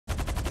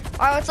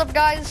Alright, what's up,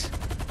 guys?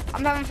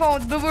 I'm having fun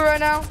with Boo Boo right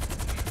now.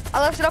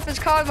 I lifted up his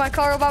car with my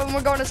cargo bot and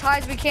we're going as high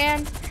as we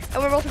can.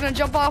 And we're both gonna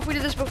jump off. We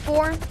did this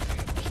before.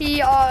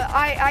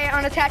 I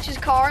unattach his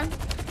car,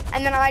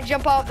 and then I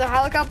jump off the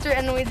helicopter,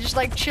 and then we just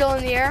like chill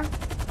in the air.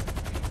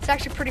 It's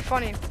actually pretty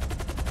funny.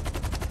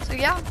 So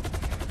yeah,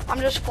 I'm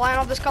just flying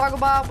off this cargo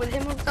bot with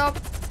him hooked up.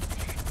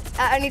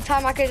 At any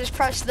time, I could just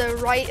press the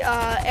right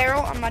arrow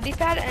on my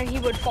D-pad, and he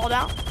would fall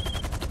down.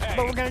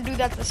 But we're gonna do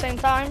that at the same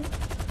time.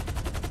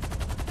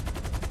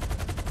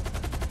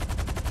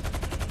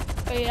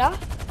 But yeah.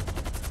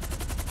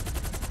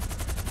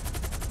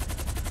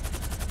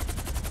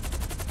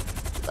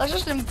 Let's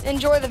just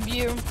enjoy the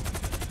view.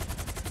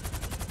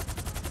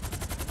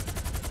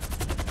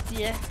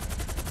 Yeah.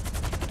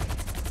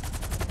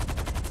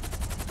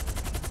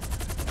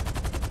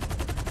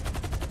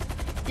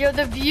 Yo,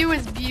 the view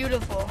is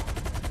beautiful.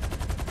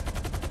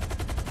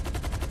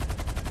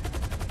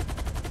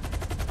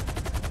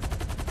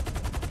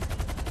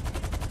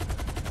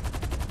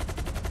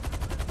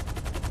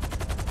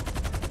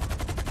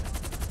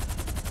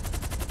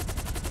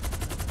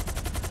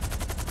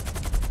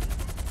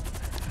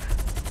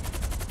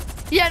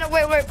 Yeah, no,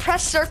 wait,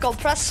 press circle.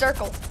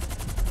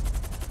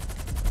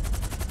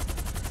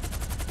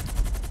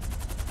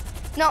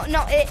 No,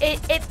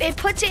 it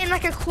puts it in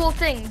like a cool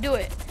thing. Do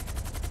it.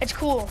 It's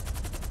cool.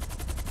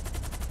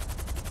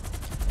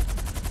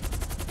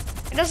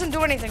 It doesn't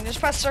do anything, just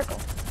press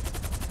circle.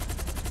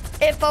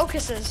 It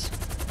focuses.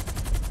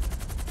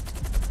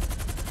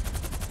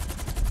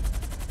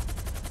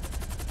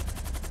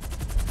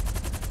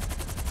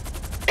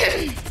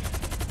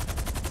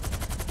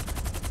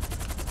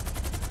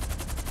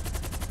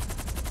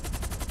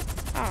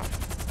 Oh.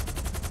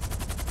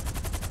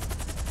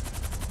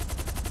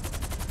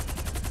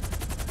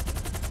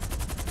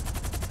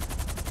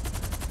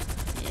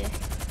 Yeah.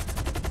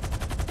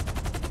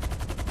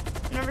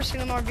 Never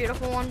seen a more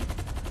beautiful one.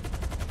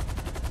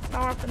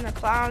 Now we're up in the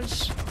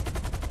clouds.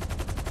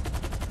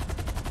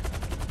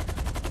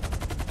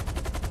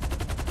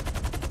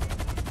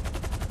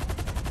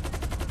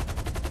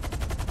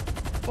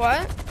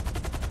 What?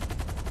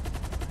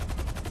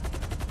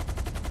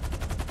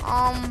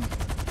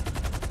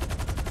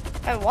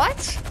 Hey,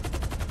 what?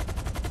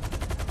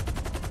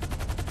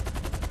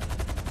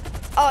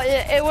 Oh,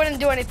 it wouldn't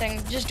do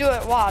anything. Just do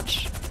it,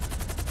 watch.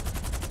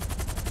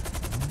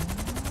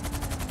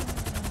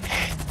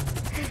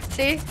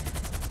 See?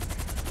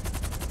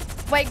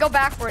 Wait, go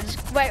backwards.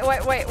 Wait,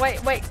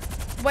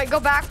 go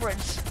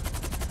backwards.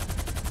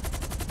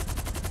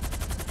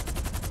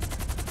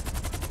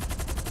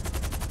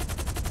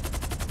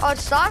 Oh,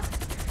 it's stuck?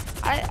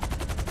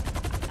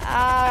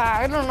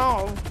 I don't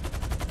know.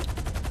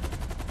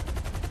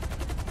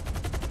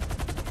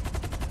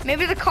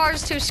 Maybe the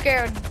car's too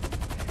scared.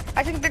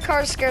 I think the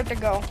car's scared to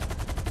go.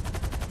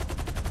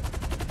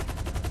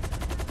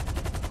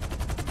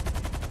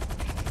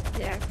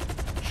 Yeah.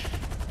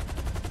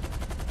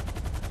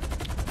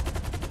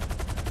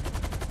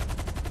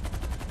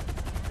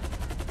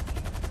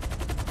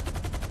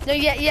 No,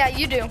 yeah,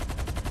 you do.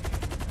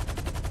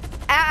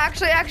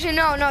 Actually,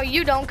 no,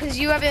 you don't, because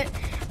you haven't.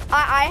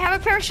 I have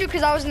a parachute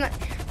because I was in the.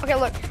 Okay,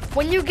 look.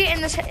 When you get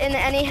in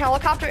any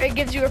helicopter, it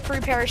gives you a free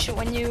parachute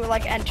when you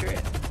like enter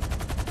it.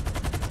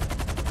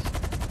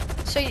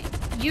 So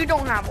you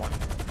don't have one.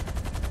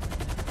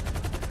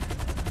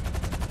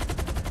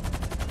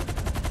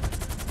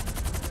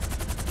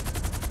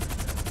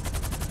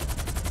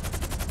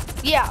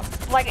 Yeah,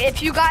 like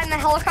if you got in the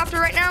helicopter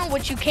right now,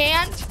 which you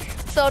can't,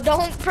 so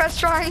don't press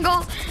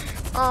triangle.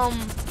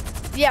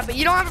 Yeah, but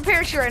you don't have a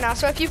parachute right now,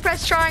 so if you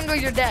press triangle,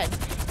 you're dead.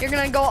 You're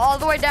gonna go all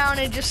the way down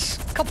and just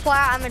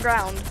kaplat on the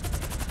ground.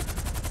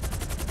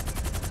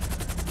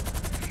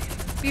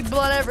 Be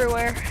blood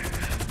everywhere.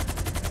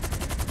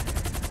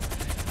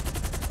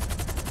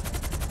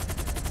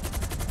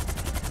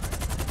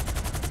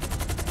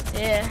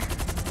 Yeah.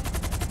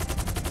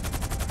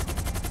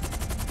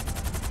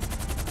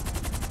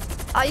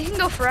 You can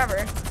go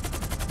forever.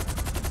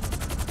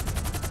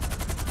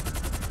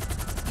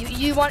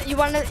 You want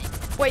to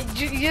wait?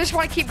 You just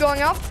want to keep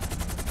going up?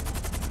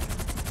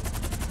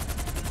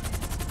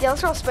 Yeah,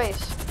 let's go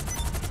space.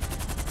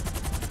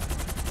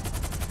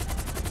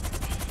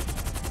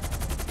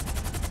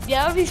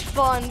 Yeah, that would be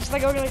fun. Just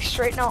like going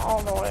straight out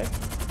all the way.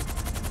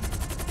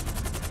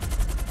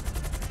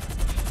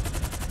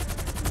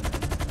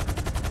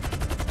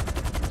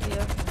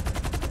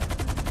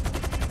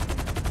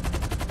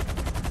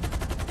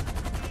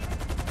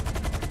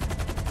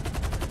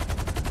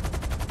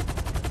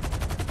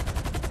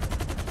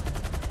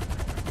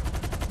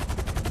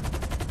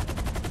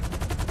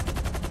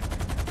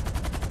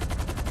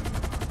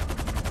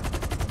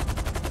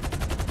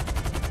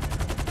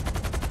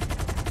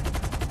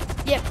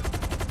 Yeah.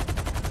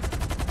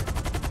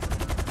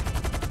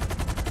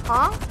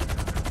 Huh?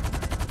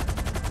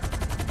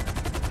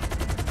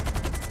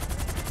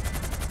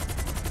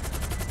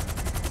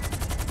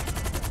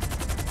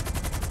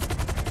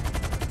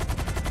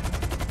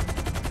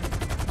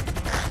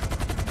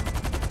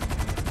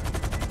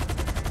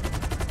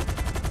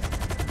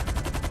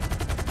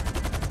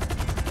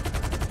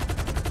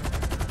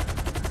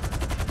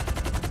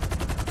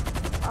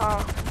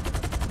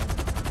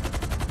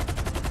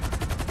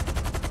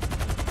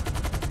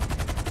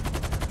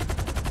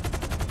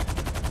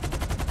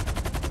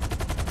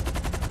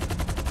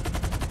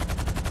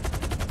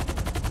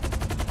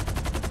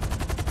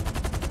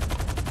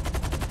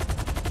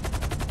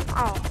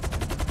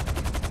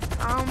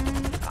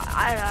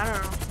 I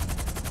don't know.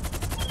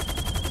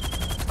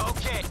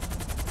 Okay.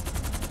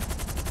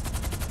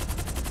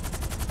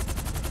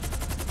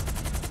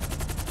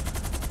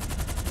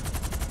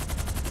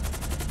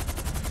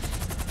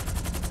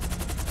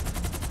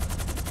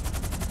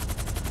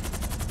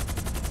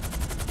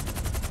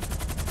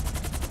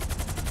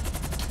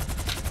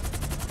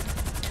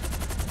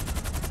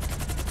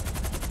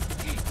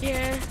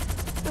 Yeah,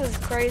 this is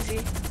crazy.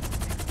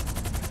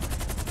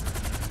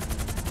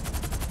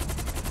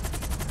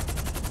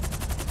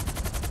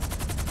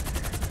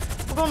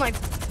 We're going like...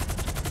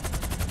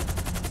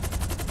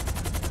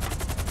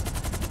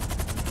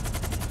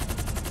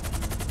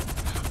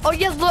 Oh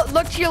yeah,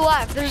 look to your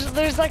left.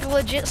 There's like a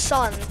legit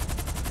sun.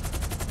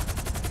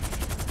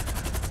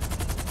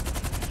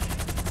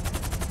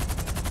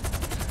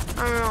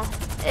 I don't know.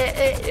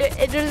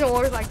 It doesn't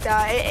work like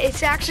that.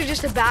 It's actually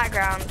just a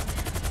background.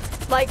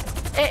 Like,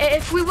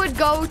 if we would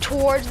go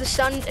towards the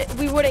sun,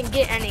 we wouldn't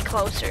get any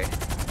closer.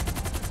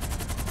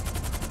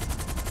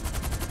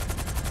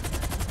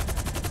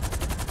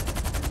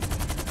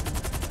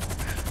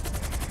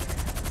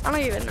 I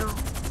don't even know.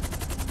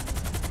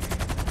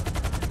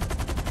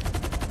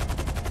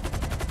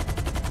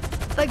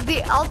 Like,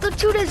 the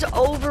altitude is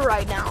over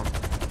right now.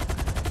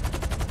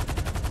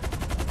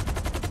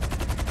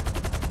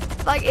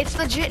 Like, it's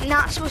legit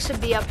not supposed to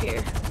be up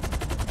here.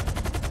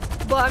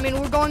 But, I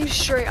mean, we're going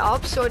straight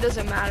up, so it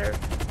doesn't matter.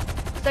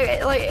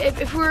 Like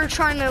if we were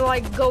trying to,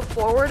 like, go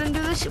forward and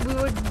do this, we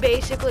would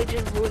basically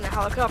just ruin the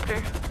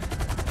helicopter.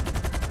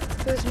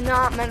 It was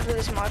not meant for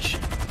this much.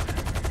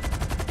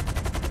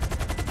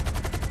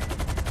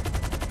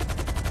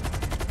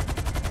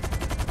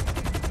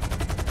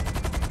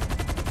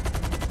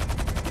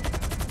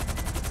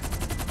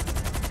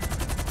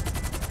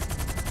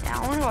 Yeah, I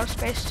want to go to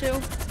space, too.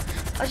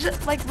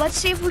 Let's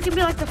see if we can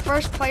be, like, the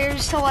first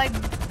players to, like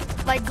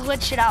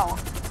glitch it out.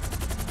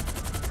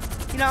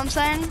 You know what I'm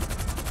saying?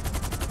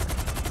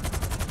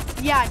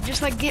 Yeah,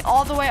 just like get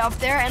all the way up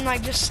there and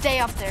like just stay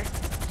up there.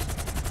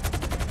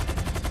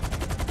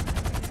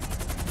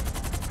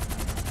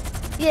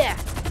 Yeah.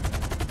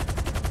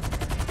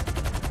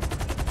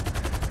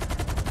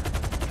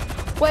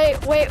 Wait.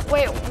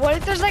 What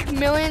if there's like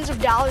millions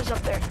of dollars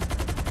up there?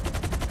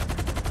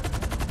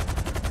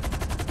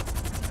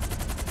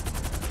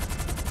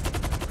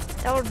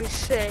 That would be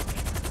sick.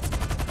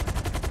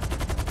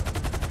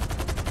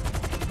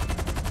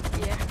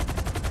 Yeah.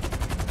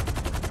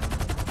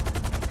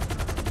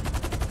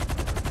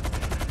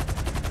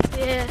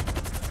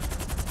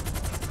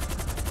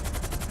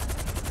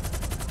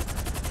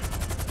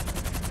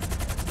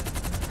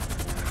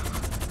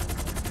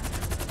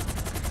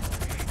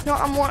 No,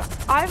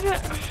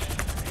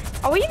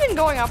 are we even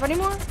going up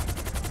anymore?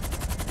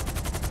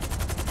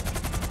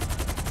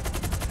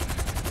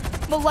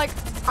 But like,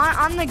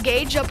 on the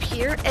gauge up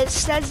here, it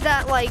says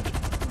that like,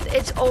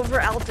 it's over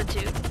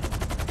altitude.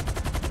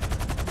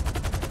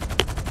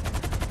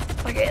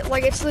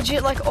 Like it's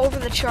legit like over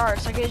the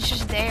charts. Like it's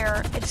just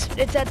there.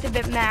 It's at the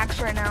bit max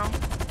right now.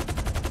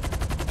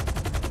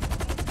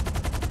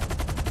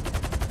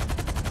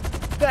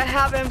 We've got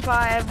half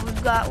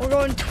M5. We're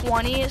going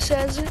 20. It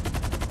says.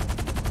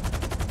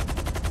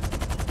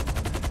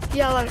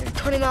 Yeah, like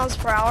 20 miles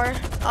per hour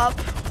up.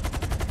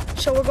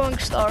 So we're going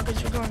slower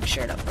because we're going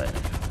straight up it.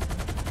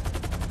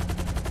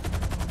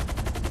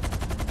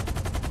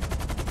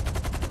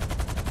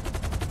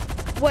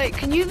 Wait,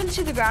 can you even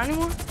see the ground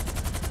anymore?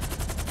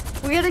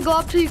 We gotta go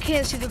up till you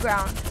can't see the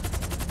ground.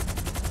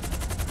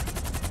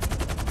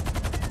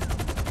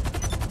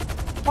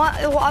 What?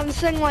 Well, I'm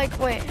saying like,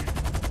 wait.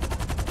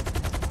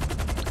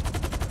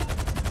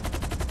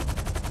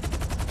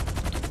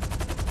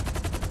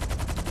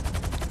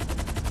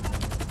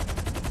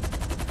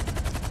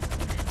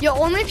 Yo,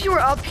 only if you were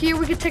up here,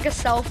 we could take a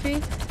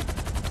selfie.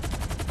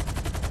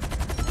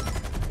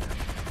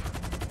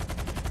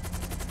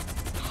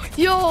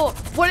 Yo,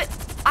 what?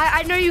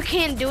 I know you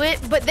can't do it,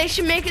 but they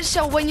should make it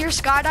so when you're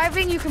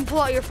skydiving, you can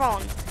pull out your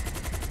phone.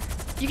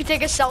 You can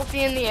take a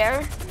selfie in the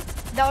air.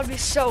 That would be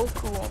so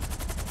cool.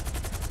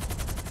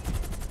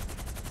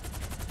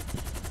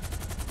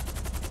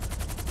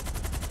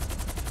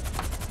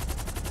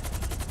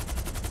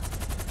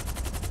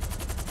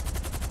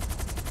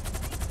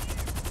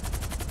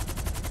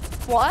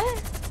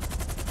 What?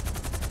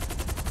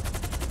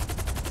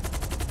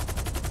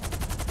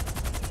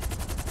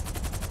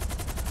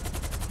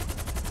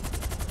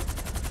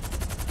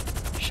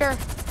 Sure.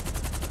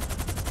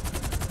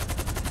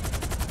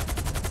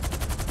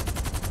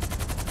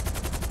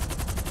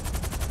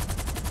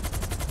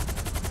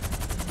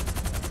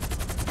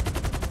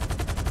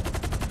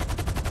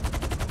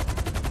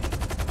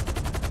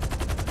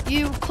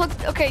 You click,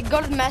 okay,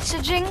 go to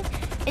messaging,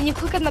 and you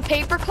click on the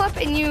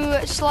paperclip, and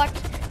you select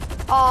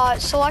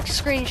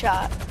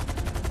screenshot.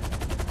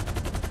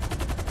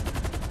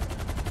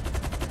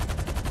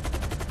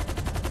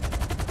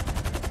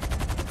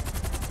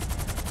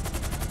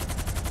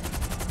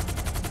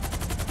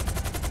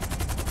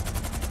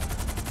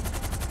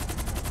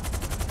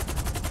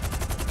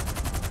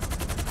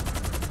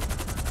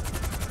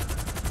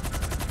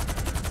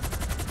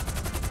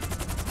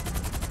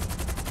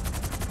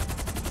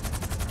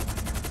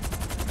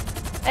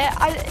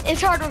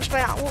 It's hard to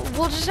explain.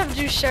 We'll just have to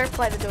do share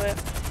play to do it.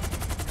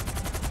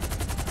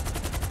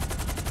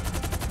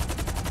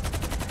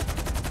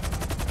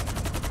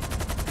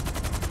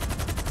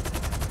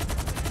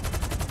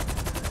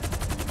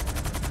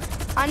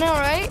 I know,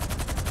 right?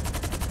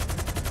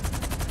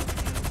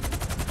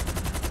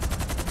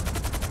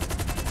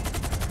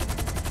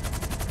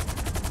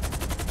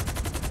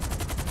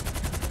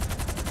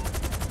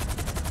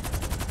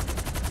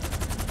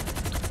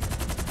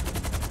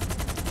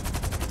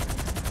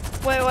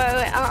 Wait.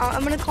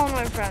 I'm gonna call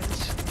my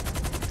friends.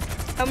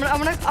 I'm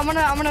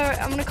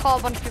gonna call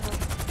a bunch of people.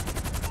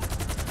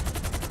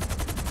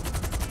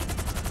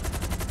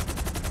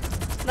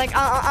 Like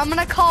I'm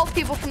gonna call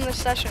people from this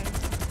session.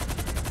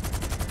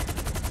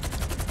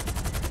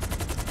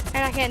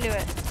 And I can't do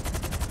it.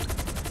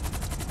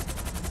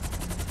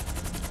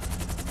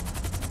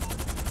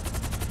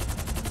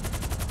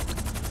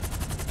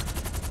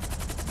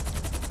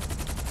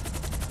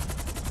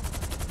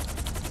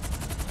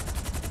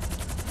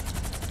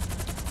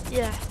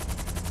 Yeah.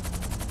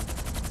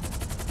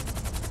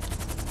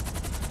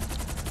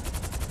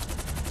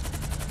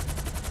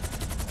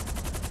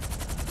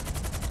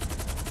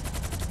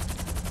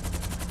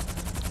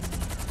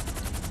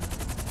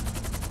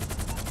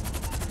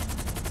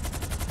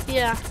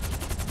 Yeah.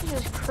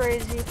 This is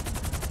crazy.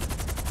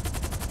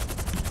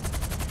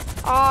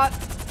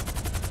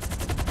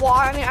 Well,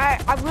 I mean,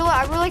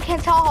 I really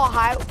can't tell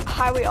how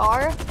high we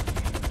are.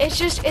 It's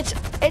just, it's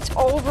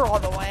over all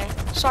the way.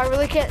 So I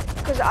really can't,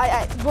 because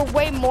we're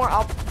way more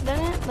up than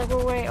it. Like,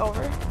 we're way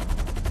over.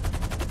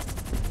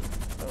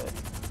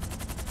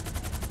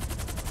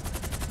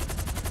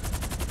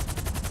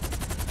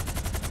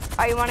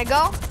 Alright, you wanna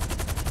go?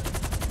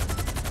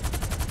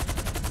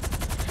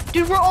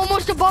 Dude, we're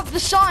almost above the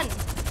sun.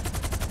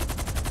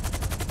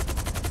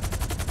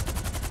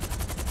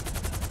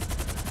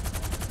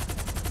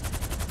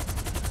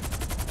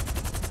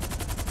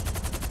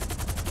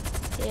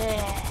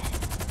 Yeah.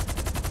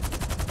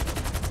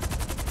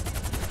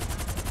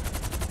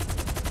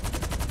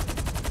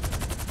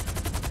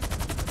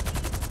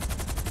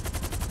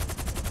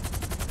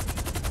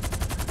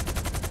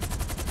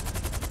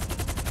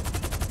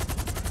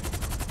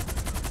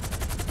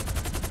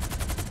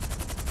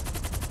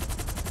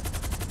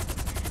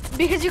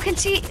 Because you can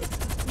see,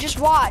 just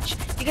watch.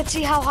 You can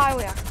see how high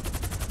we are.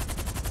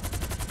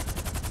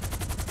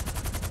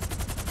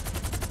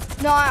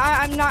 No,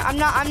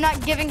 I'm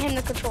not giving him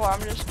the control.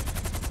 I'm just.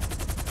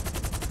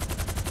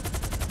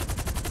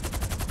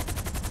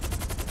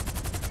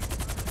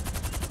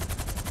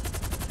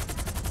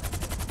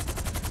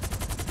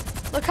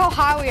 Look how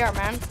high we are,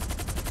 man.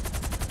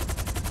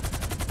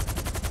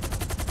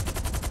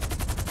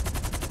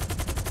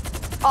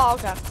 Oh,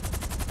 okay.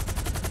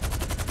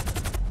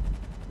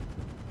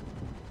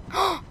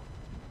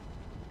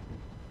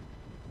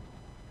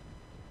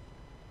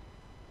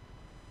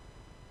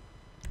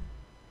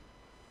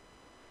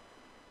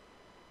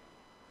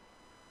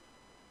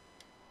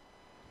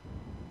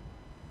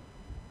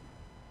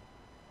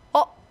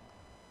 Oh.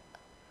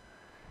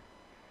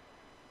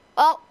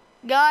 Well,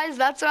 guys,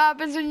 that's what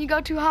happens when you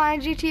go too high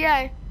in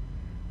GTA.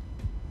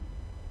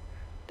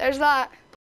 There's that.